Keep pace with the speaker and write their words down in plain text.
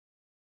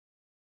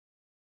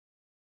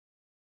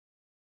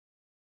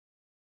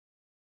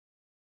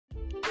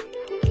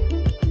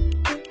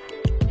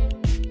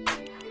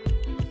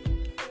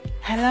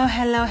Hello,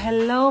 hello,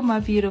 hello, my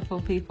beautiful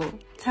people.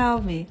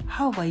 Tell me,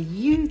 how are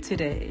you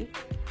today?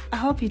 I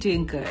hope you're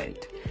doing good.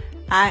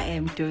 I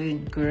am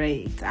doing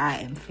great. I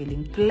am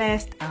feeling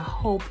blessed. I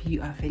hope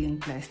you are feeling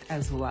blessed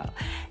as well.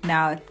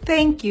 Now,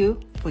 thank you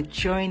for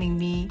joining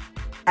me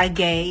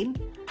again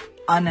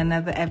on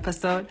another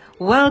episode.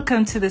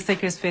 Welcome to the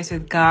Sacred Space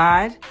with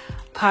God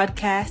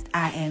podcast.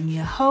 I am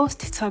your host,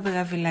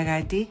 Tobega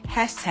Villagadi,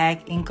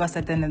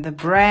 #Inkosatan the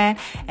brand,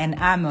 and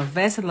I'm a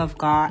vessel of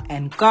God,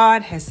 and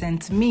God has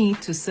sent me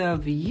to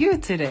serve you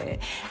today.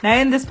 Now,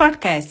 in this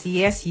podcast,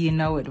 yes, you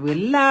know it, we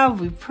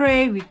love, we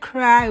pray, we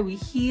cry, we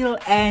heal,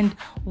 and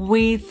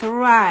we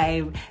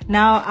thrive.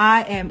 Now,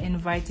 I am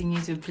inviting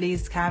you to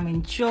please come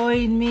and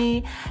join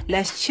me.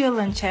 Let's chill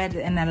and chat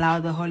and allow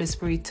the Holy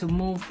Spirit to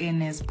move in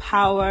His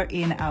power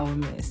in our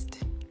midst.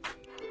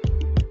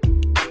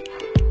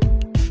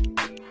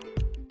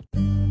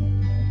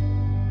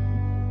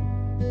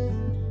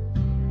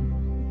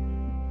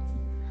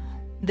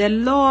 The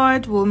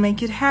Lord will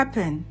make it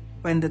happen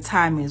when the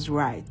time is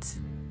right.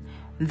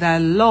 The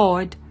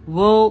Lord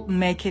will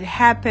make it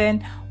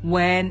happen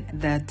when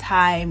the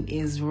time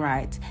is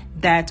right.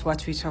 That's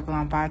what we're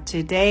talking about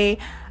today.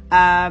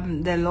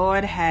 The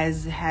Lord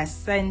has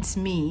sent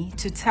me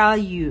to tell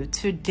you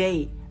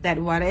today that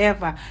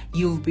whatever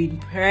you've been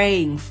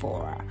praying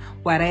for,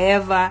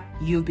 whatever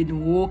you've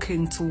been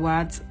walking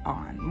towards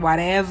on,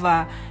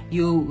 whatever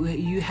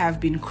you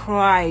have been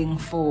crying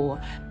for,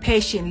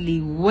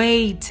 patiently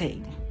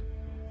waiting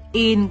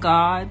in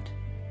God,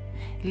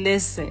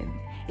 listen,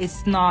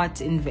 it's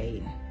not in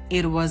vain.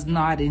 It was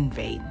not in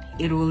vain.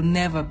 It will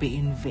never be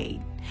in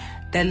vain.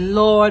 The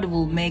Lord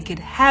will make it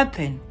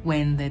happen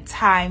when the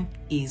time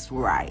is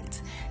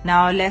right.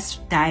 Now let's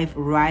dive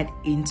right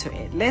into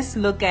it. Let's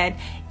look at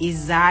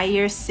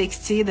Isaiah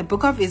 60, the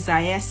book of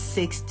Isaiah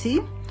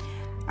 60,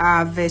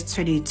 verse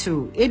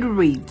 22. It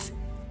reads,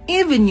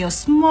 "Even your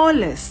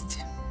smallest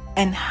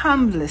and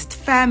humblest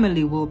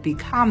family will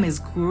become as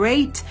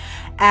great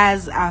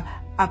as a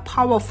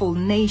powerful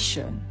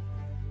nation.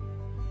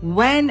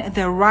 When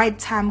the right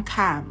time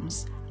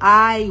comes,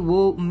 I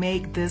will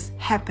make this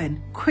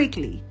happen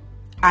quickly.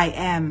 I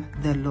am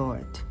the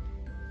Lord."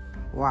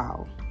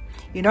 Wow.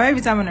 You know,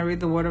 every time when I read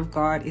the word of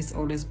God, it's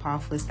always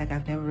powerful. It's like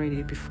I've never read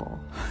it before.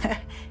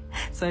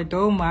 So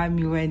don't mind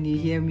me when you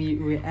hear me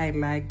react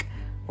like,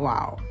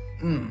 wow.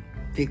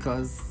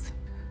 Because,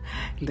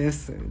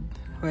 listen,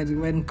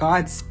 when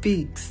God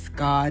speaks,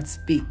 God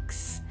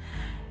speaks.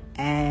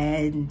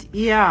 And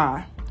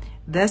yeah,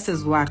 this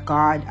is what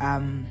God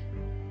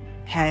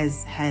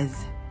has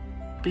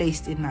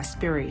placed in my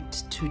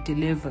spirit to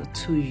deliver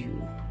to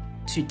you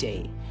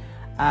today.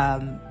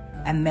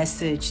 A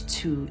message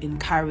to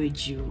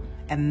encourage you,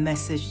 a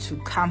message to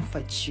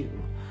comfort you,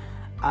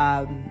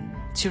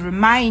 to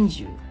remind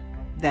you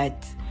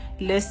that,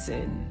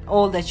 listen,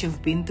 all that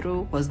you've been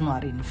through was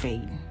not in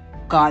vain.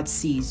 God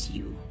sees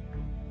you.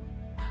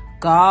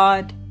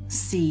 God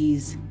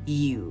sees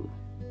you.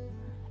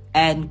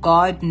 And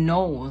God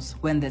knows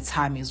when the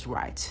time is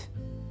right.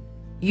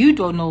 You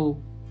don't know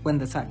when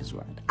the time is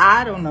right.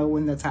 I don't know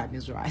when the time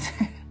is right.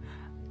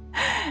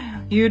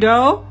 You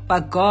know,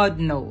 but God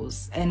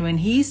knows. And when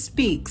He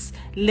speaks,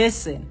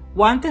 listen,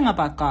 one thing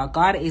about God,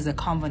 God is a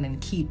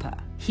covenant keeper.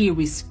 He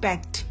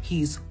respects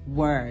His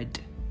word.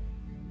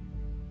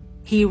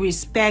 He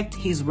respects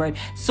His word.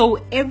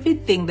 So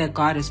everything that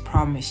God has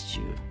promised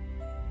you,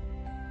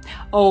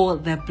 all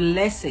the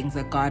blessings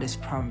that God has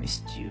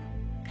promised you,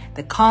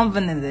 the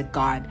covenant that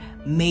God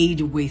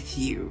made with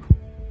you,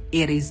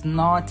 it is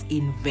not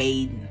in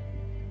vain.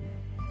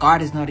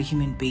 God is not a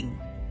human being.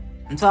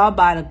 I'm talking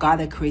about a God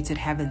that created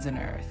heavens and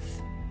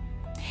earth.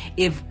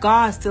 If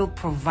God still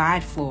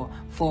provides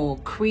for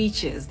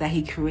creatures that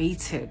He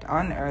created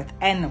on earth,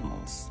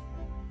 animals,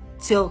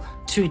 till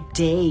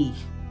today,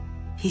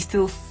 He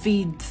still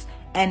feeds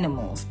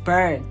animals,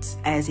 birds,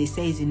 as He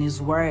says in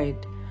His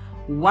word,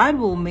 what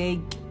will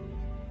make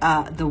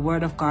the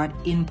word of God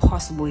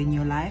impossible in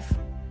your life?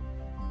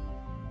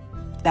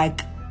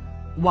 Like,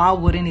 why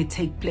wouldn't it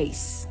take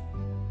place?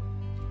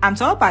 I'm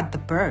talking about the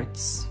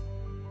birds.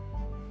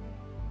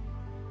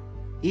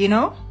 You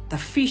know, the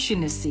fish in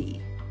the sea.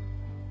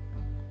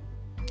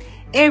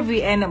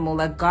 Every animal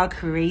that God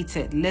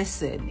created,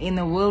 listen, in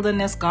the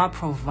wilderness, God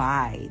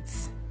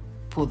provides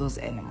for those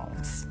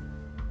animals.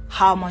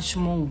 How much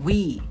more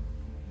we,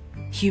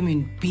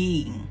 human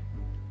beings?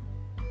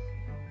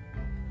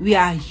 We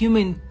are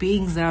human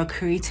beings that are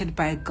created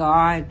by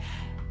God.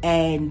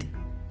 And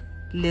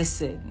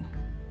listen,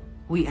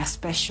 we are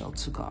special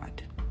to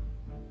God.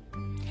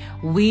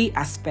 We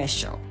are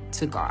special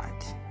to God.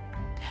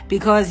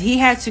 Because He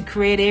had to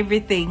create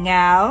everything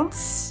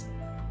else,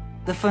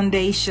 the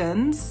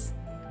foundations,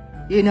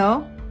 you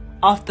know,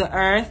 of the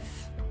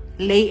earth,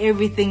 lay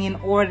everything in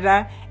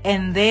order,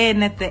 and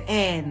then at the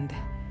end,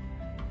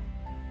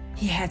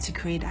 He had to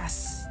create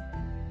us.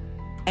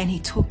 And He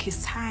took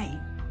His time.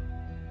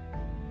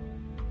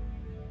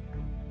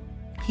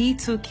 He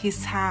took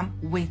His time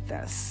with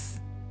us.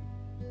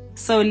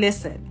 So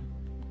listen,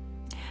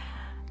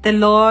 the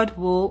Lord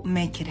will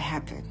make it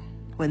happen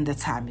when the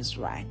time is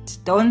right.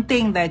 Don't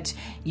think that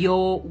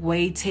your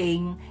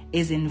waiting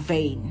is in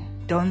vain.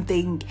 Don't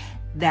think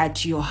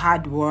that your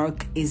hard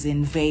work is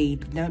in vain.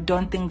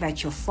 Don't think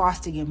that your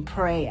fasting and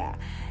prayer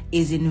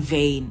is in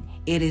vain.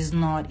 It is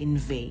not in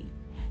vain.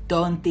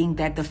 Don't think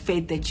that the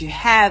faith that you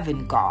have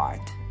in God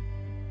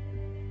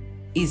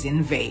is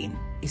in vain.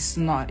 It's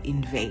not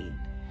in vain.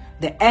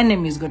 The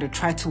enemy is going to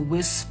try to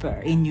whisper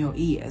in your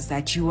ears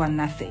that you are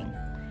nothing.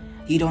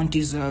 You don't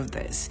deserve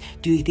this.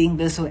 Do you think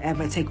this will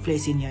ever take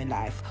place in your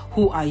life?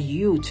 Who are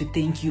you to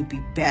think you'll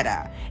be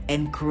better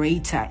and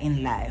greater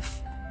in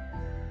life?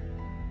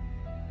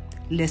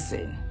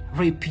 Listen,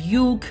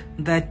 rebuke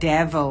the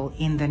devil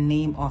in the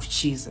name of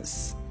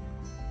Jesus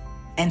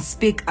and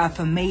speak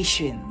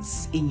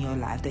affirmations in your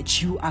life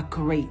that you are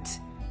great.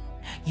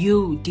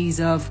 You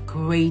deserve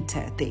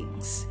greater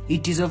things. You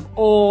deserve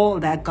all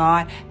that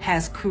God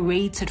has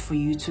created for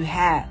you to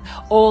have.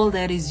 All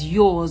that is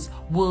yours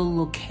will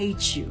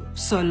locate you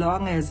so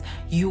long as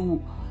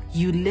you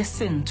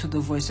listen to the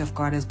voice of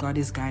God as God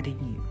is guiding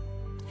you.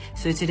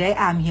 So today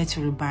I'm here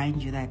to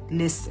remind you that,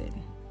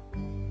 listen,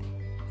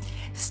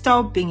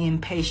 stop being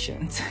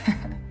impatient.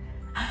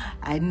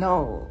 I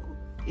know.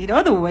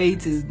 The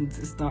wait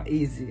is not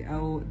easy.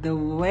 The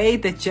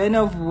wait, the journey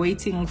of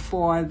waiting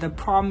for the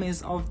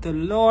promise of the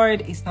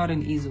Lord is not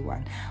an easy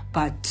one.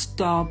 But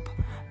stop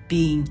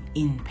being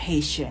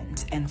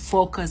impatient and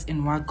focus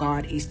in what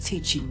God is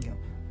teaching you.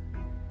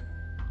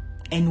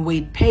 And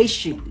wait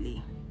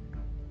patiently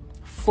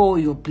for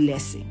your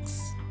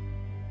blessings.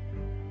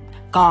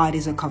 God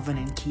is a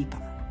covenant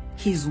keeper.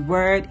 His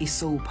word is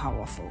so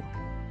powerful.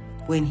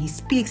 When He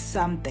speaks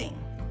something,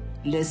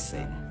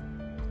 listen,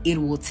 it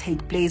will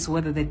take place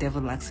whether the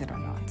devil likes it or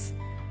not.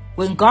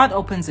 When God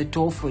opens a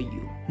door for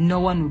you, no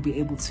one will be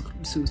able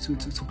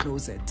to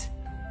close it.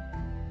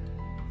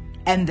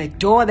 And the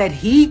door that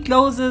He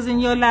closes in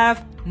your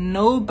life,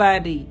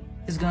 nobody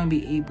is going to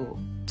be able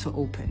to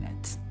open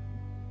it.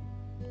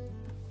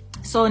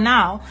 So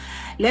now,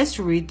 let's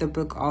read the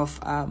book of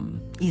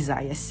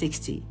Isaiah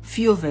 60.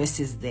 Few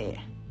verses there,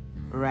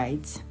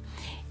 right?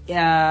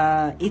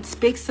 It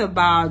speaks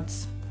about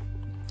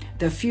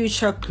the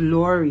future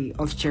glory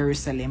of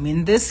Jerusalem.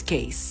 In this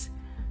case,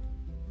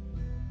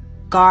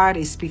 God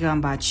is speaking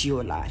about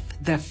your life,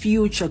 the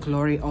future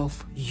glory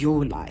of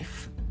your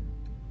life.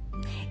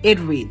 It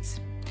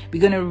reads,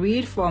 we're going to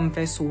read from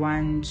verse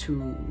 1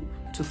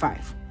 to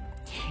 5.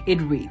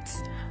 It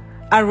reads,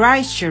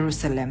 "Arise,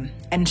 Jerusalem,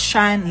 and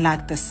shine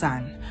like the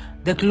sun.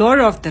 The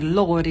glory of the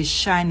Lord is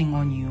shining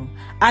on you.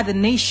 Other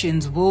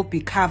nations will be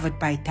covered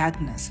by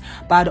darkness,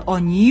 but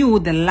on you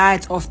the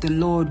light of the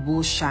Lord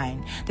will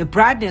shine. The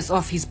brightness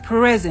of His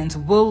presence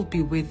will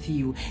be with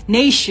you.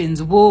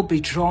 Nations will be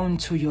drawn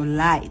to your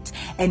light,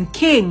 and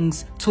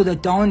kings to the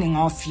dawning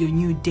of your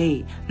new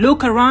day.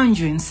 Look around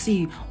you and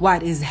see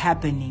what is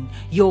happening.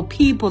 Your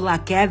people are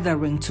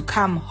gathering to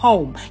come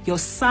home. Your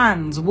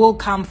sons will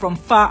come from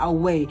far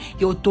away.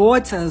 Your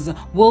daughters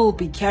will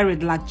be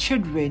carried like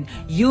children.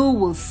 You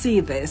will see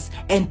this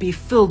and be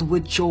filled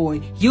with joy.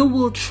 You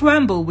will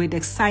tremble with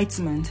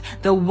excitement.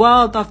 The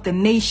wealth of the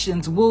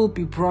nations will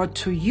be brought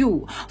to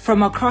you.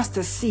 From across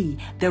the sea,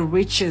 the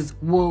riches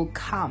will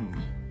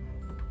come."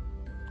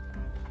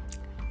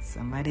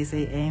 Somebody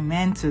say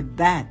amen to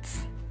that.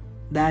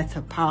 That's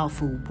a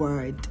powerful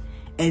word.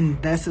 And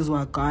this is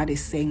what God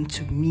is saying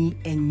to me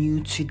and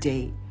you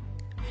today.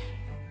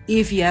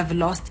 If you have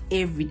lost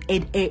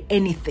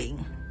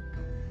anything,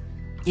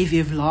 if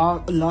you've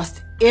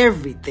lost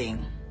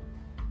everything,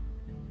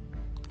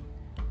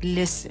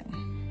 listen,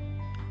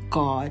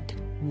 God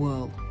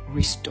will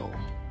restore.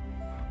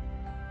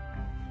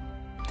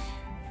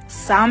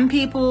 Some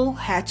people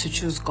had to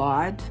choose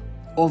God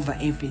over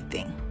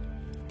everything,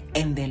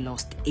 and they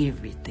lost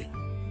everything.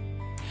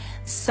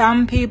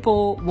 Some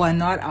people were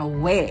not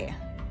aware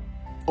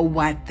of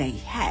what they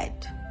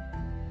had.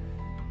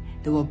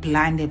 They were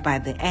blinded by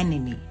the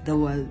enemy. They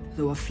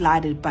were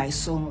flooded by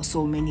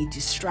so many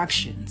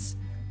distractions,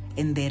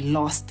 and they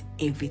lost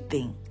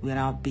everything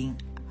without being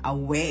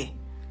aware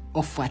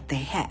of what they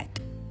had.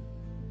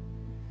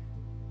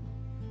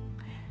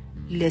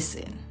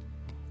 Listen,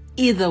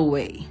 either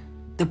way,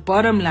 the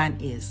bottom line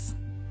is,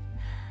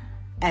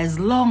 as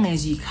long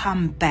as you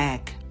come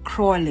back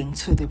crawling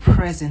to the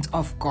presence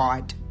of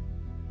God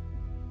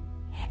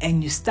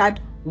and you start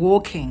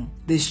walking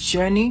this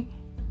journey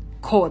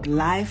called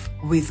life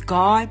with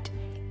God,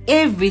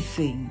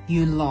 everything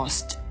you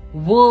lost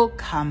will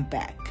come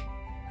back.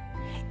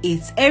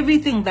 It's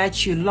everything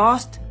that you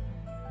lost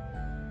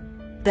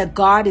that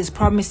God is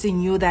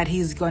promising you that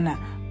He's gonna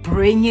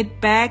bring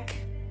it back.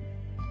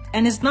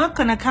 And it's not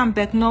gonna come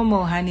back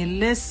normal, honey.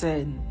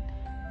 Listen,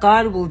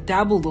 God will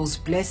double those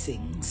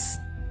blessings,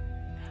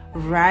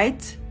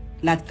 right?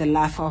 Like the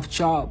life of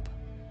Job,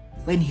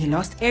 when he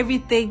lost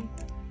everything,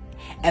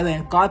 and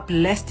when God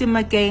blessed him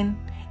again,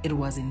 it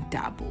was in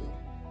double.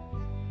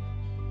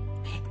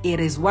 It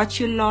is what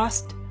you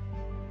lost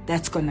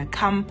that's gonna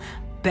come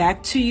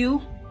back to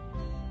you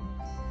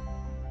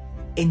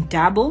in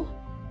double.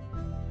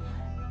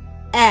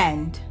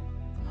 And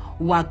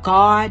what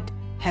God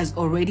has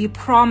already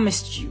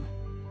promised you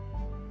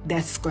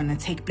that's going to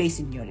take place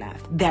in your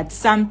life. That's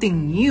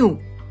something new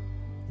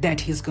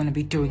that he's going to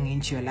be doing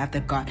into your life,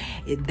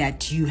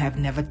 that you have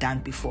never done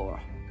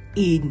before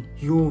in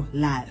your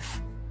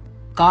life.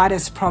 God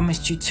has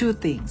promised you two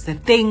things. The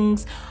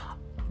things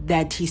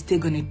that he's still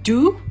going to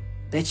do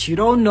that you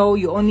don't know,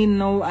 you only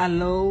know a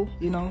little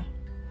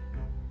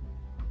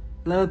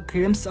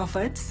glimpse of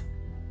it.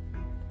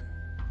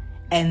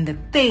 And the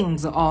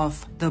things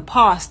of the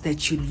past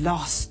that you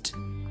lost.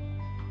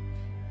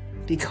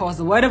 Because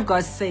the word of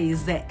God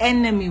says the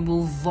enemy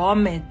will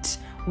vomit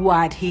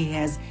what he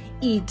has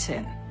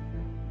eaten.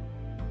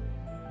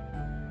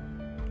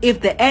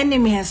 If the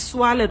enemy has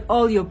swallowed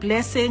all your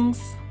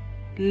blessings,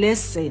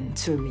 listen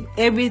to me.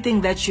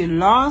 Everything that you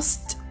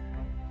lost,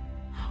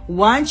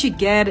 once you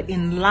get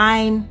in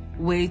line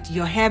with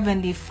your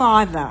Heavenly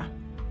Father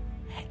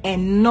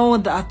and know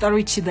the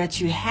authority that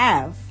you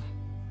have,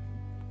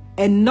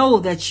 and know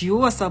that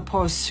you are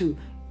supposed to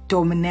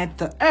dominate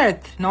the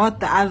earth, not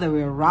the other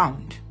way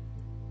around,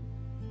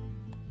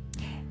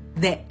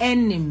 the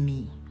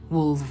enemy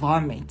will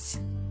vomit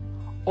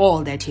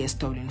all that he has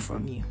stolen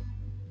from you,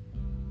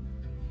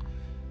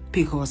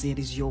 because it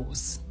is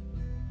yours.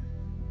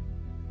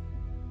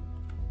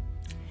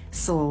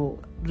 So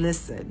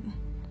listen,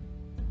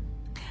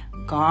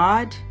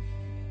 God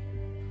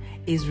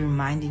is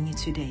reminding you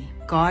today.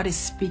 God is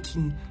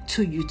speaking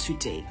to you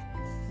today.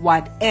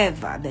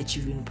 Whatever that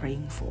you've been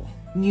praying for,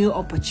 new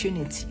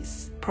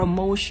opportunities,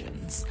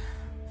 promotions,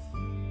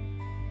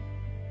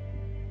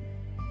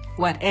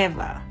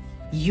 whatever,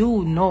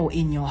 you know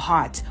in your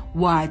heart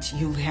what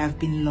you have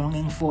been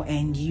longing for,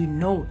 and you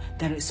know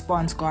the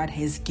response God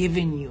has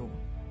given you.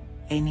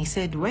 And he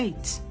said,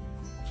 wait.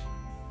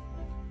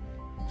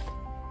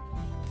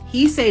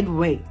 He said,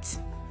 wait.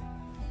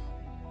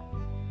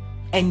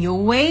 And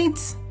your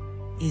wait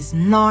is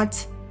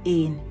not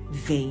in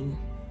vain.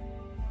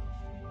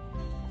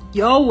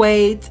 Your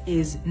wait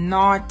is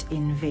not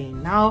in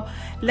vain. Now,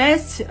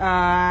 let's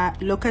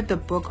look at the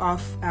book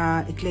of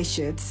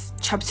Ecclesiastes,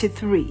 chapter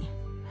 3.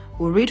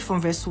 We'll read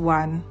from verse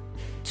 1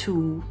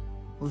 to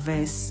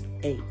verse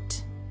 8.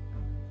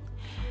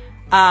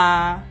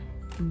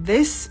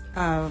 This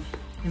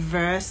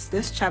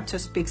chapter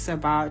speaks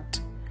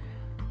about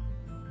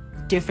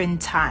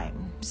different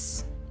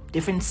times,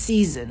 different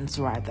seasons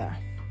rather,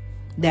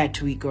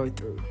 that we go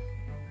through.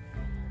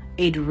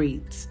 It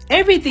reads,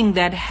 everything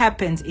that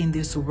happens in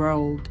this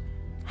world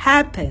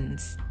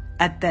happens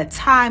at the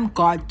time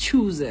God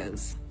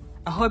chooses.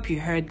 I hope you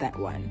heard that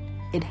one.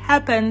 It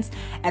happens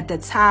at the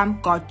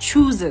time God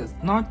chooses,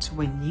 not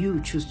when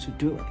you choose to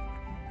do it.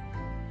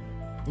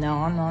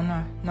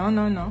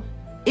 No.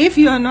 If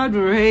you are not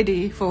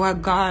ready for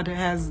what God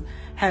has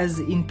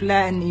in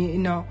plan,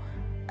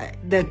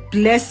 the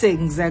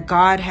blessings that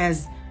God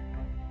has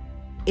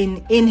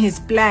in his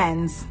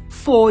plans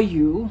for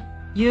you,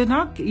 you'll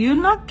not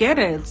get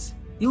it.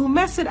 You'll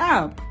mess it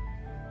up.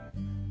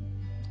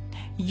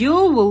 You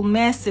will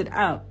mess it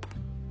up.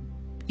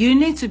 You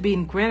need to be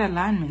in great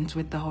alignment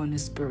with the Holy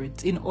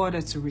Spirit in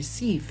order to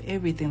receive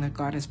everything that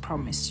God has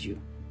promised you.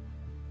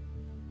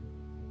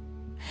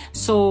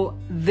 So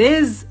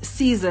these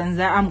seasons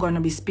that I'm going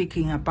to be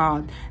speaking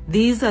about,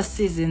 these are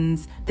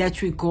seasons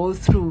that we go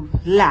through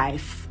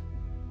life,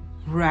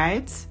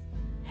 right?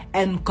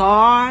 And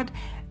God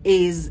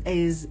is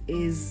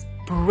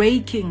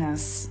breaking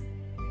us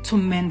to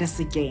mend us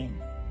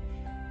again.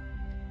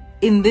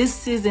 In this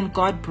season,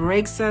 God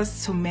breaks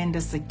us to mend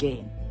us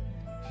again.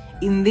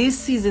 In these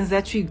seasons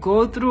that we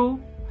go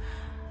through,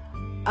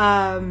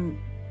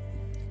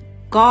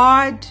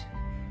 God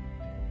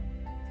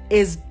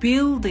is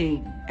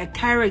building a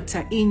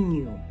character in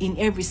you in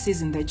every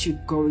season that you're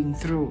going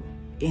through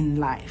in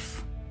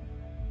life.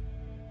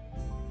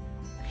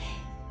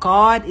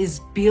 God is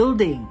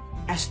building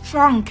a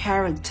strong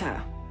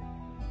character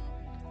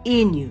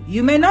in you.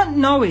 You may not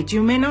know it.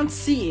 You may not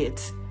see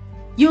it.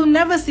 You'll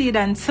never see it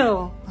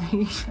until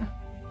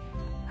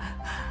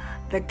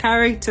the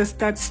character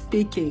starts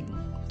speaking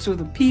to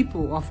the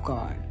people of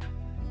God.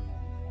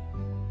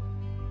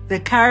 The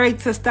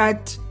character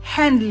starts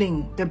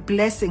handling the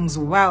blessings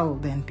well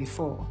than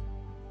before.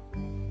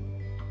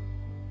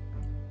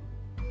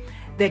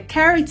 The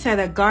character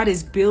that God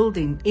is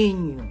building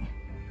in you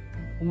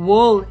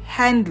will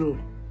handle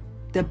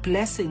the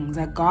blessings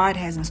that God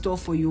has in store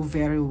for you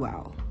very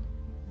well.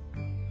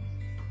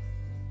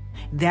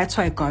 That's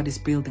why God is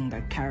building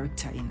that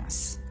character in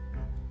us.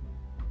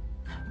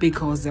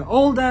 Because the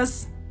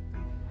oldest,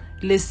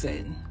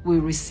 listen, we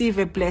receive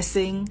a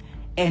blessing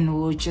and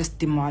we'll just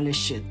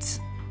demolish it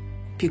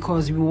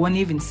because we won't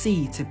even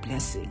see it's a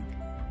blessing.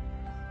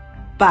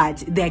 But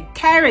the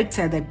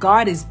character that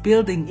God is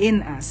building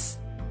in us,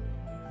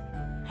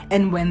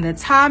 and when the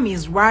time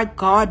is right,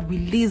 God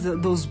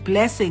releases those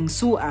blessings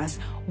to us,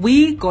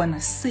 we're gonna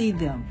see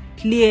them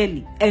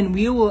clearly and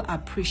we will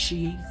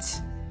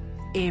appreciate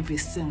every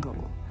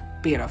single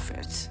bit of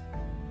it.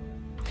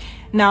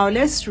 Now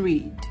let's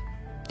read.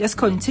 Let's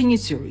continue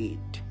to read.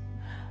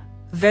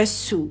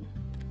 Verse 2.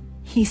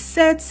 He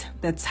sets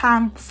the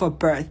time for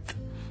birth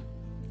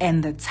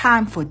and the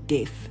time for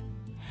death,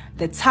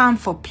 the time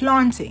for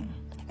planting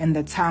and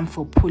the time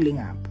for pulling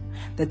up,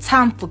 the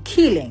time for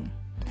killing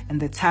and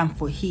the time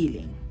for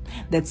healing,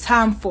 the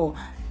time for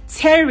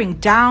tearing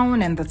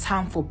down and the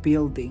time for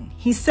building.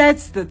 He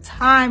sets the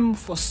time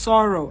for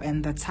sorrow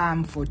and the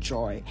time for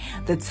joy,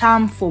 the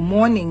time for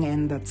mourning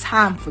and the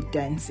time for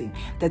dancing,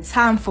 the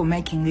time for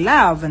making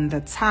love and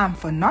the time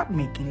for not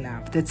making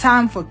love, the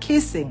time for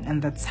kissing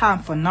and the time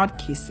for not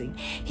kissing.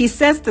 He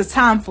sets the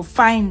time for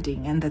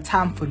finding and the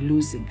time for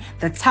losing,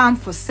 the time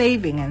for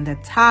saving and the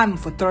time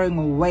for throwing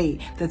away,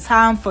 the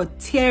time for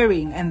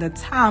tearing and the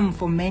time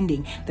for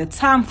mending, the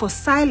time for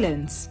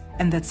silence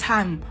and the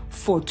time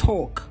for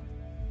talk.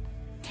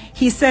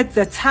 He set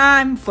the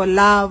time for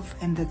love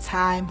and the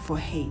time for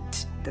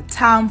hate, the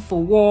time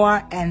for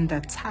war and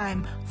the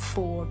time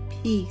for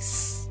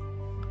peace.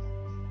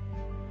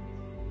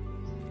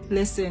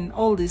 Listen,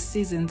 all these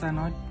seasons are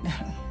not,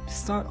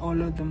 it's not all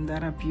of them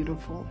that are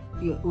beautiful.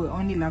 We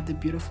only love the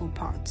beautiful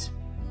part.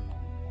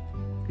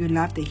 We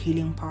love the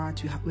healing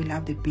part, we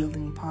love the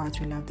building part,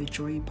 we love the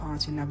joy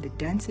part, we love the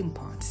dancing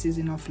part.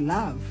 Season of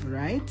love,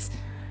 right?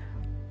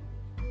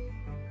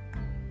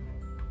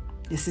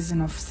 The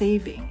season of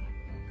saving.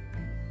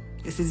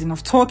 The season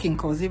of talking,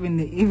 because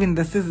even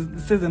the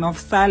season of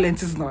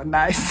silence is not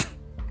nice.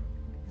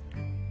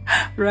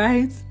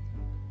 Right?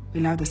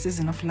 We love the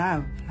season of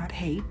love, not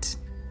hate.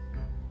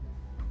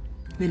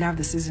 We love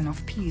the season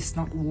of peace,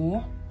 not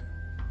war.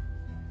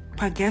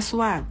 But guess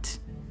what?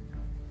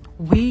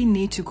 We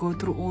need to go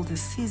through all the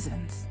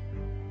seasons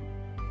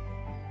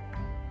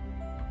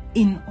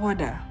in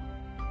order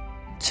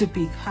to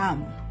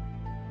become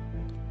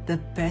the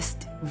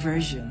best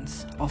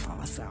versions of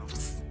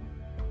ourselves.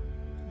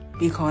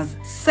 Because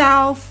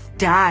self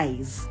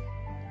dies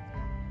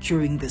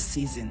during the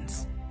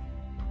seasons.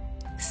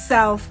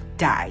 Self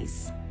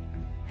dies.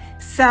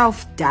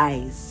 Self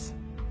dies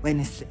when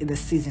it's the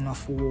season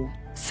of war.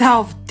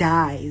 Self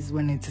dies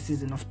when it's a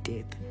season of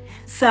death.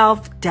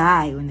 Self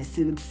dies when it's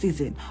a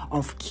season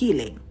of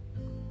killing.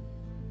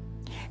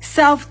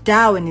 Self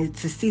dies when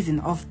it's a season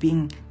of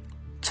being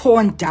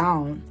torn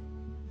down.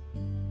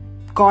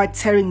 God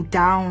tearing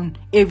down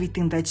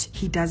everything that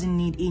He doesn't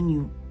need in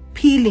you,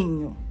 peeling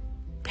you.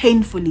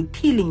 Painfully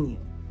peeling you,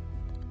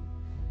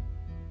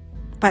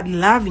 but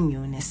loving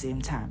you in the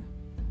same time.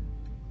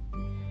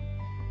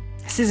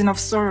 A season of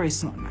sorrow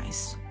is not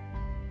nice,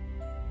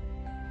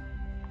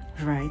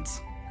 right?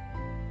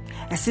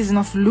 A season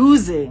of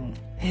losing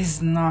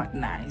is not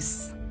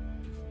nice.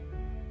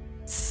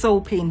 So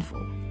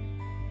painful.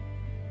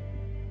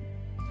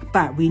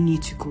 But we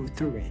need to go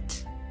through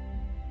it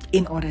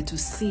in order to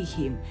see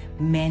Him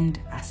mend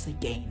us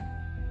again.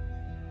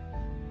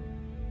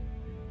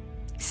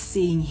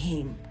 Seeing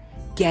Him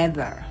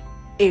gather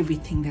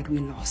everything that we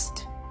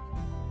lost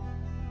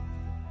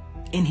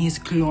in His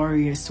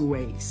glorious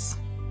ways.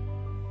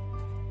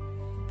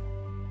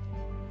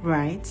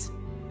 Right?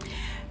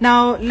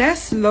 Now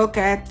let's look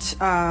at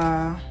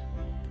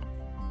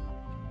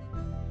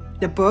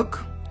the book.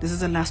 This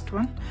is the last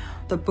one.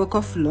 The book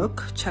of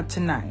Luke,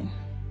 chapter 9,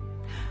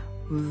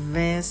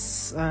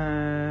 verse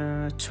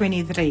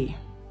 23.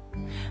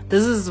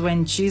 This is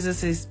when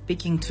Jesus is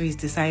speaking to His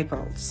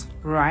disciples,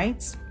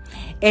 right?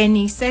 And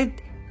he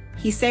said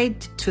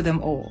to them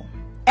all,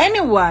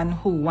 anyone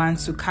who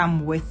wants to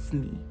come with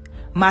me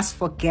must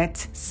forget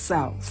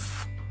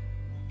self,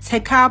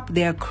 take up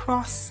their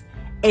cross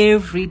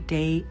every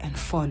day and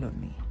follow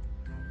me.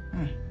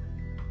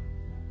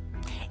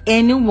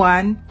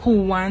 Anyone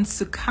who wants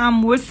to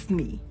come with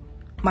me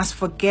must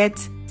forget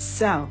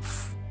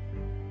self,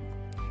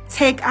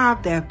 take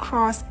up their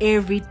cross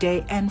every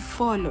day and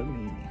follow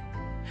me.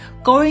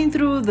 Going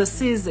through the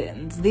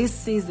seasons, this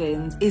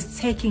season is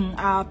taking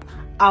up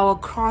our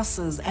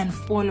crosses and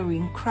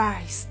following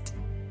Christ.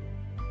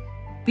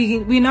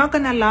 We're not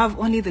going to love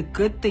only the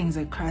good things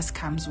that Christ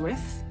comes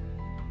with.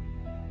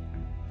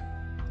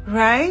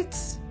 Right?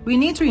 We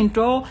need to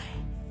endure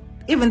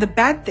even the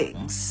bad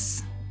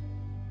things.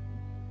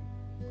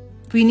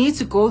 We need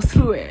to go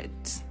through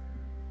it.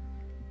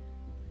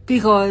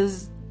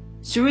 Because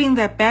during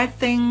the bad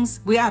things,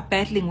 we are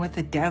battling with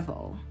the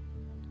devil.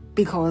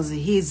 Because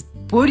he's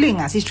bullying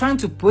us. He's trying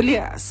to bully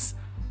us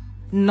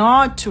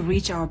not to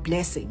reach our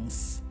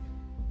blessings.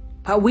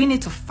 But we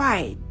need to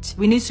fight.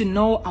 We need to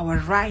know our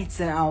rights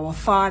that our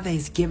Father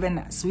has given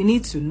us. We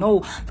need to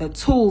know the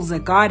tools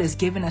that God has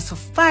given us to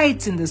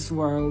fight in this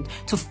world,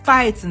 to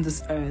fight in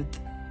this earth,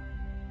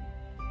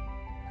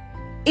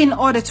 in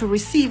order to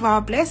receive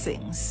our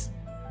blessings.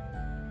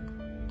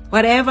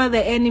 Whatever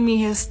the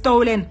enemy has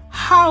stolen,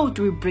 how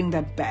do we bring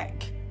that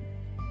back?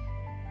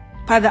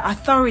 By the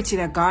authority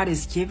that God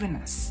has given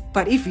us.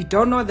 But if you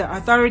don't know the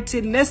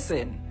authority,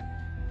 listen,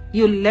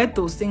 you let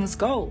those things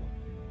go.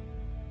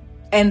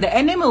 And the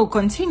enemy will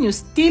continue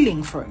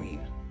stealing from you.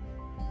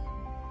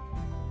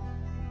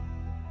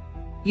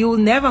 You will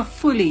never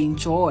fully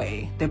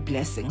enjoy the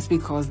blessings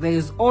because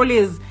there's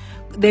always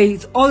going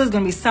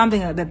to be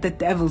something that the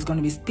devil is going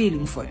to be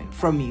stealing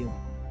from you.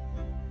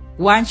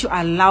 Once you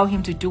allow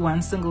him to do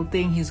one single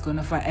thing, he's going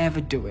to forever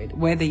do it,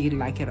 whether you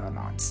like it or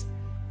not.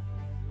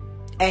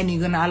 And you're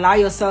going to allow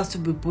yourself to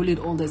be bullied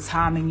all the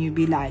time, and you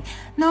be like,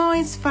 no,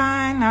 it's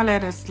fine, I'll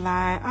let it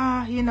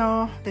slide.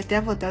 The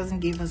devil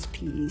doesn't give us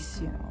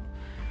peace,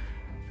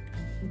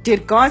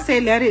 Did God say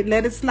let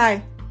it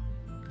slide?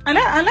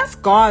 Unless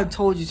God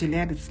told you to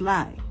let it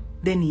slide,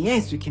 then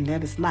yes, you can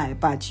let it slide.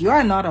 But you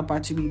are not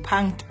about to be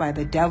punked by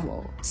the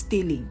devil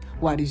stealing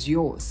what is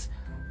yours,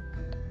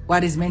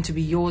 what is meant to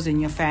be yours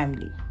and your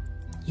family,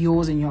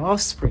 yours and your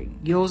offspring,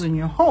 yours and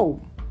your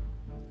home.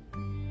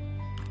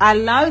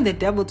 Allowing the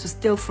devil to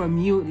steal from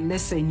you,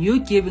 listen, you're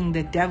giving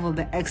the devil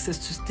the access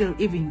to steal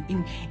even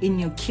in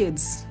your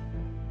kids,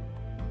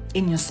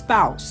 in your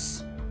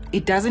spouse.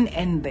 It doesn't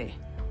end there.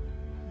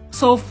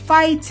 So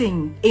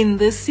fighting in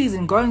this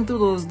season, going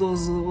through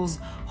those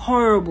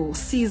horrible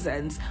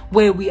seasons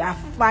where we are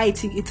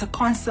fighting, it's a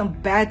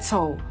constant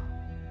battle.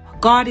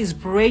 God is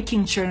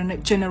breaking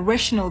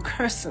generational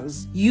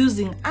curses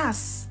using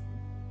us.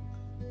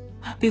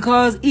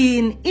 Because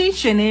in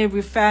each and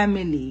every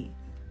family,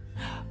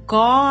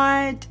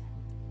 God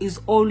is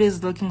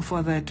always looking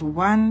for that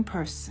one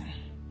person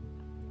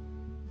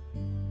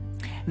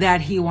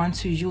that he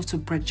wants to use to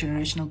break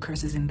generational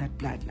curses in that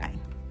bloodline.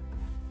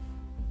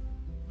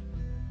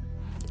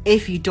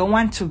 If you don't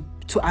want to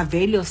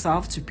avail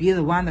yourself to be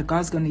the one that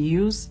God's going to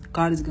use,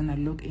 God is going to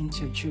look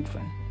into your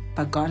children.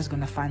 But God is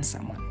going to find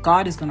someone.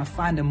 God is going to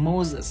find a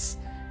Moses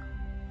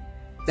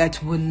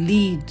that will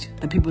lead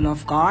the people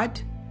of God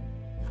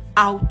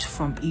out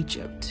from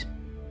Egypt.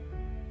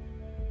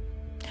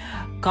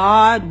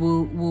 God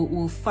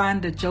will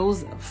find a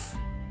Joseph.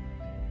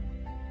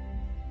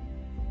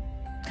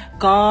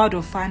 God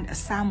will find a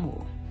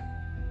Samuel.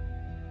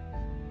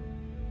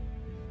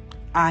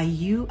 Are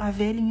you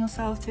availing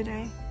yourself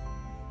today?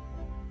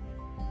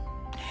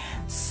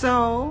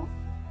 So,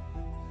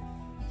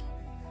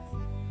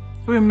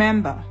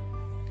 remember,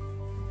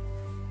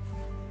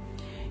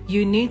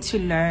 you need to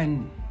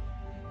learn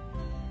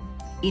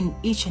in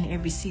each and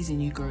every season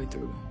you go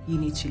through. You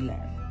need to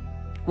learn,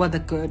 whether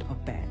good or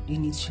bad. You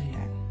need to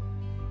learn,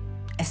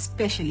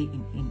 especially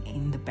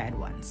in the bad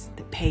ones,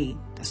 the pain,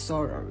 the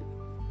sorrow,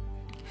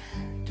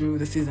 through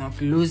the season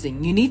of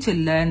losing. You need to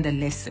learn the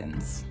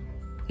lessons.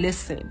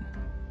 Listen,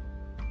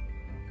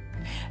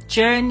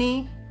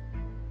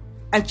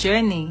 a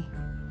journey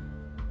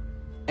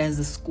as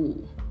a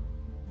school.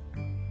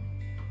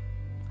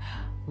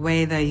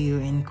 Whether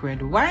you're in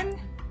grade 1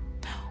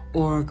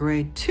 or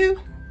grade 2,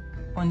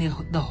 only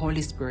the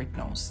Holy Spirit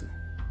knows.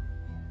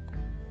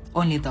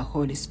 Only the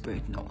Holy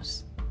Spirit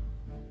knows.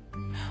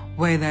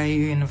 Whether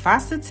you're in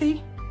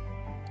university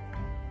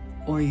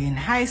or you're in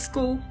high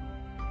school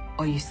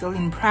or you're still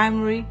in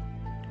primary,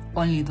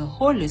 only the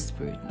Holy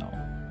Spirit knows.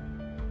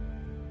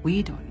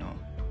 We don't know.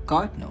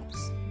 God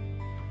knows.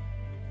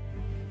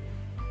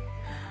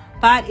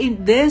 But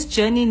in this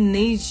journey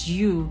needs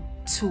you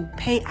to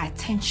pay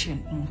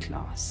attention in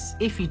class.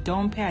 If you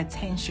don't pay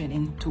attention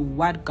into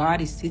what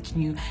God is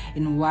teaching you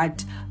and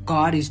what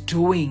God is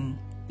doing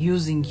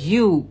using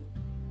you,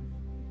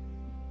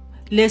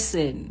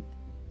 listen,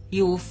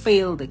 you will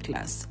fail the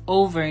class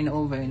over and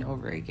over and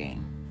over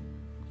again.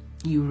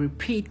 You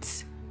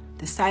repeat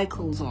the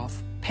cycles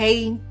of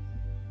pain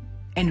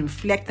and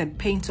reflect that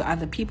pain to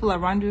other people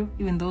around you,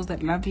 even those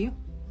that love you.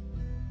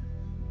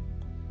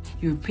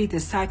 You repeat the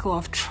cycle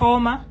of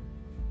trauma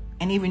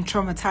and even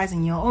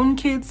traumatizing your own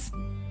kids,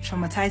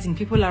 traumatizing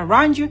people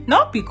around you,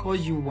 not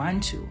because you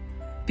want to,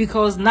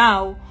 because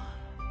now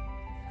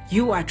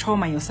you are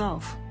trauma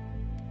yourself.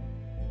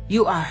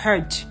 You are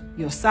hurt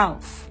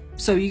yourself.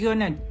 So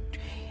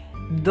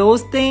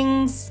those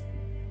things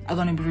are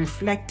going to be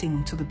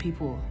reflecting to the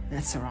people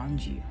that surround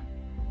you.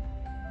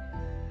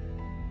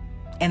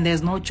 And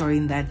there's no joy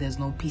in that. There's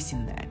no peace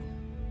in that.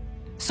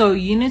 So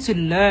you need to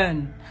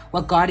learn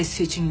what God is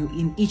teaching you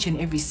in each and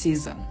every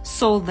season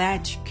so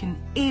that you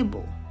can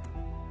able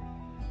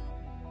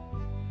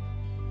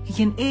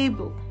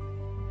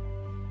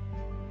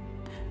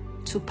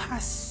to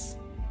pass.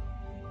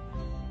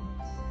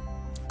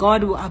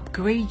 God will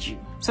upgrade you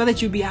so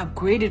that you'll be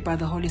upgraded by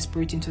the Holy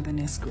Spirit into the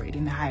next grade,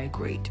 in the higher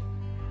grade.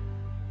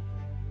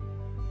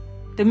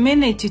 The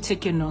minute you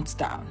take your notes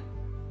down,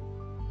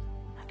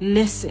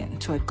 listen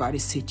to what God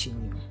is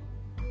teaching you.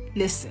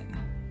 Listen.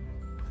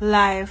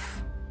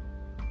 Life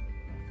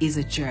is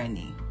a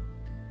journey.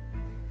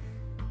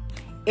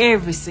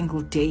 Every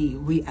single day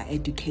we are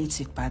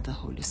educated by the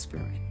Holy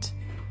Spirit.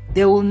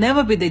 There will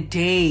never be the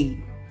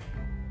day,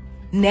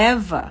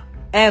 never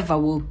ever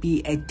will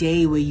be a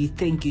day where you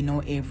think you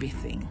know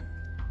everything.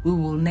 We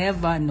will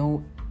never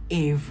know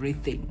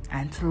everything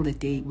until the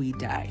day we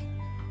die.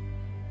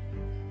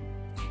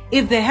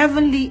 If the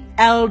heavenly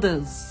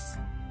elders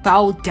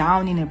bow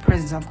down in the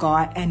presence of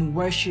God and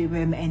worship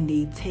him, and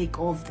they take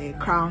off their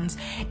crowns,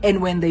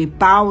 and when they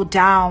bow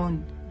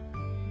down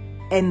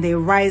and they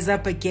rise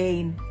up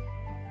again,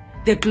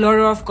 the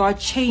glory of God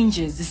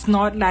changes. It's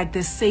not like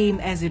the same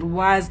as it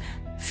was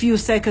a few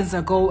seconds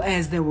ago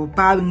as they were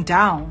bowing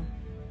down.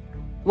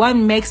 What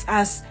makes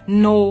us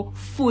know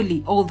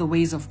fully all the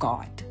ways of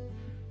God?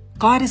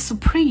 God is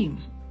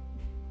supreme.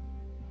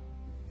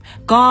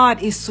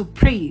 God is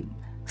supreme.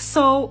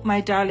 So,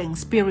 my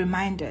darlings, be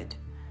reminded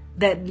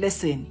that,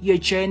 listen, your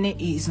journey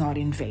is not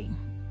in vain.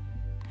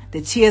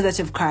 The tears that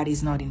you've cried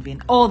is not in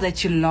vain. All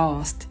that you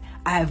lost,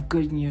 I have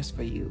good news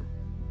for you.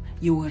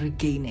 You will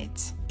regain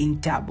it in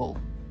double.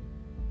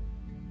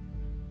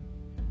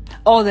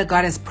 All that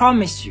God has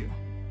promised you,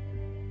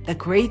 the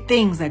great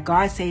things that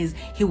God says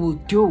He will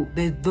do,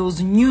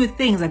 those new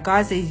things that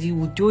God says He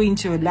will do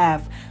into your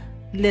life,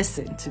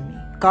 listen to me.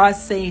 God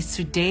says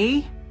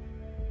today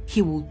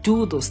He will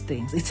do those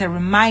things. It's a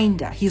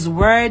reminder. His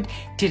word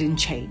didn't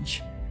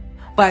change.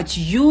 But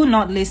you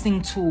not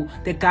listening to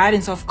the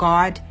guidance of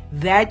God,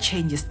 that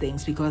changes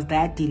things, because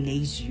that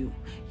delays you.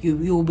 You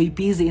will be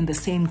busy in the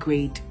same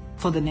grade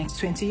for the next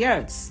 20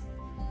 years.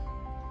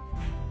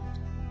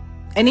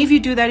 And if you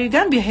do that, you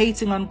can't be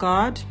hating on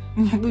God.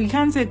 You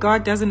can't say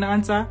God doesn't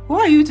answer. Who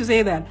are you to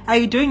say that? Are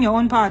you doing your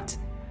own part?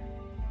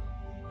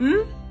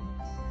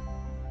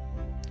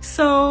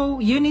 So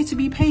you need to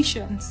be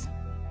patient.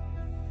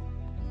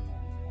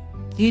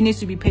 You need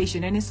to be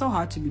patient. And it's so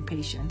hard to be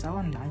patient. I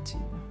won't lie to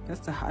you.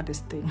 That's the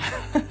hardest thing.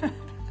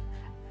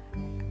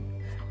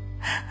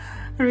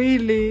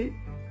 Really.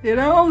 You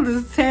know, all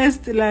this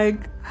test,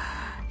 like,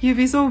 you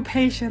be so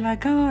patient,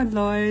 like, oh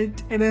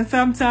Lord. And then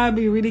sometimes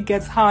it really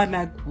gets hard,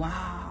 like,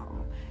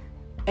 wow.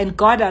 And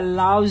God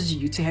allows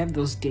you to have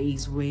those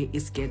days where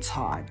it gets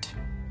hard,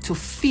 to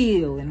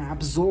feel and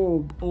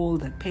absorb all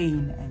the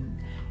pain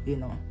and, you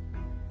know,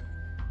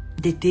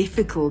 the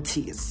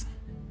difficulties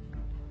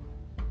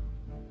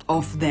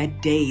of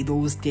that day,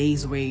 those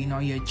days where, you know,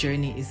 your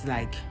journey is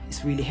like,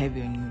 it's really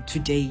heavy on you.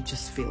 Today you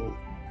just feel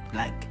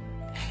like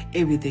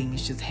everything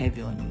is just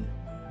heavy on you,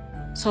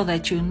 so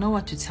that you know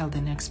what to tell the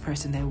next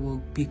person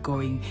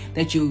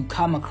that you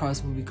come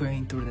across will be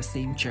going through the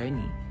same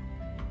journey,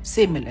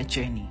 similar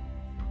journey.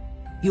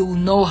 You'll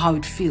know how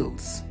it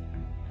feels.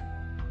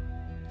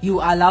 You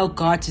allow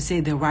God to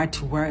say the right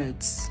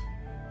words.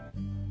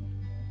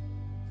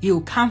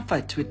 You'll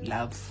comfort with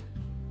love.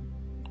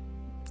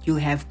 You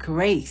have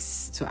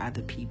grace to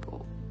other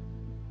people,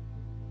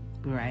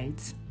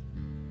 right?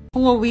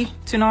 Who are we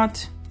to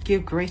not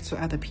give grace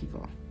to other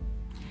people?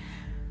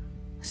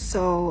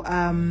 So,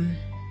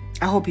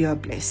 I hope you are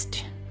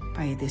blessed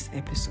by this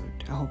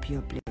episode. I hope you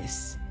are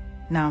blessed.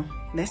 Now,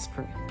 let's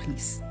pray,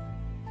 please.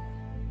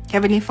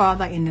 Heavenly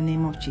Father, in the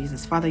name of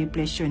Jesus, Father, we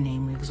bless your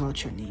name, we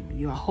exalt your name.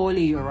 You are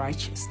holy, you are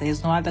righteous. There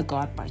is no other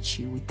God but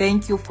you. We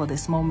thank you for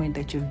this moment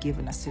that you've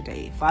given us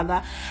today.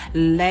 Father,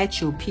 let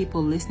your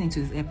people listening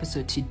to this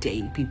episode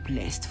today be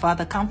blessed.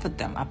 Father, comfort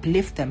them,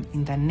 uplift them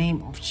in the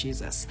name of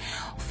Jesus.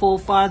 For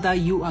Father,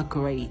 you are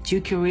great. You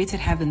created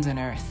heavens and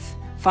earth.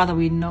 Father,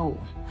 we know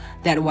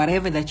that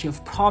whatever that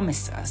you've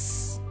promised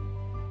us,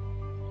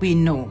 we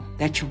know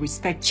that you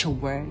respect your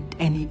word,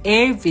 and in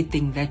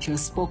everything that you've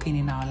spoken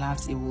in our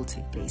lives, it will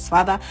take place.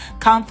 Father,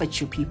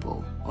 comfort your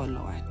people, oh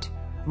Lord.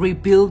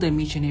 Rebuild them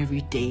each and every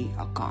day,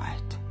 oh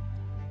God.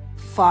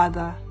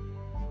 Father,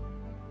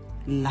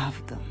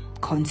 love them.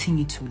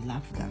 Continue to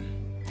love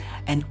them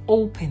and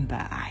open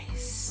their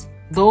eyes.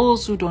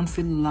 Those who don't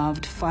feel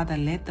loved, Father,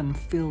 let them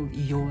feel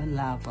your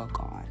love, oh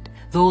God.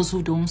 Those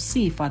who don't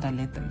see, Father,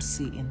 let them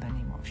see in the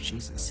name of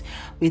Jesus.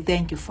 We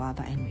thank you,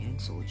 Father, and we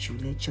exalt you.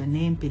 Let your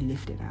name be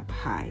lifted up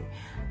high.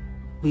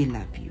 We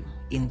love you.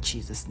 In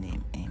Jesus'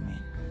 name,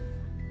 amen.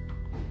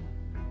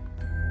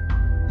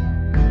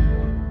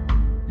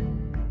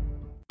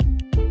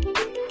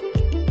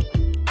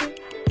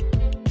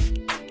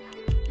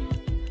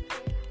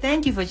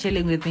 Thank you for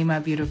chilling with me, my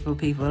beautiful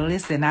people.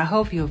 Listen, I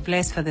hope you're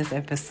blessed for this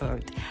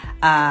episode.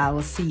 I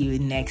will see you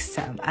next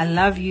time. I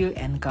love you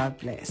and God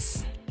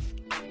bless.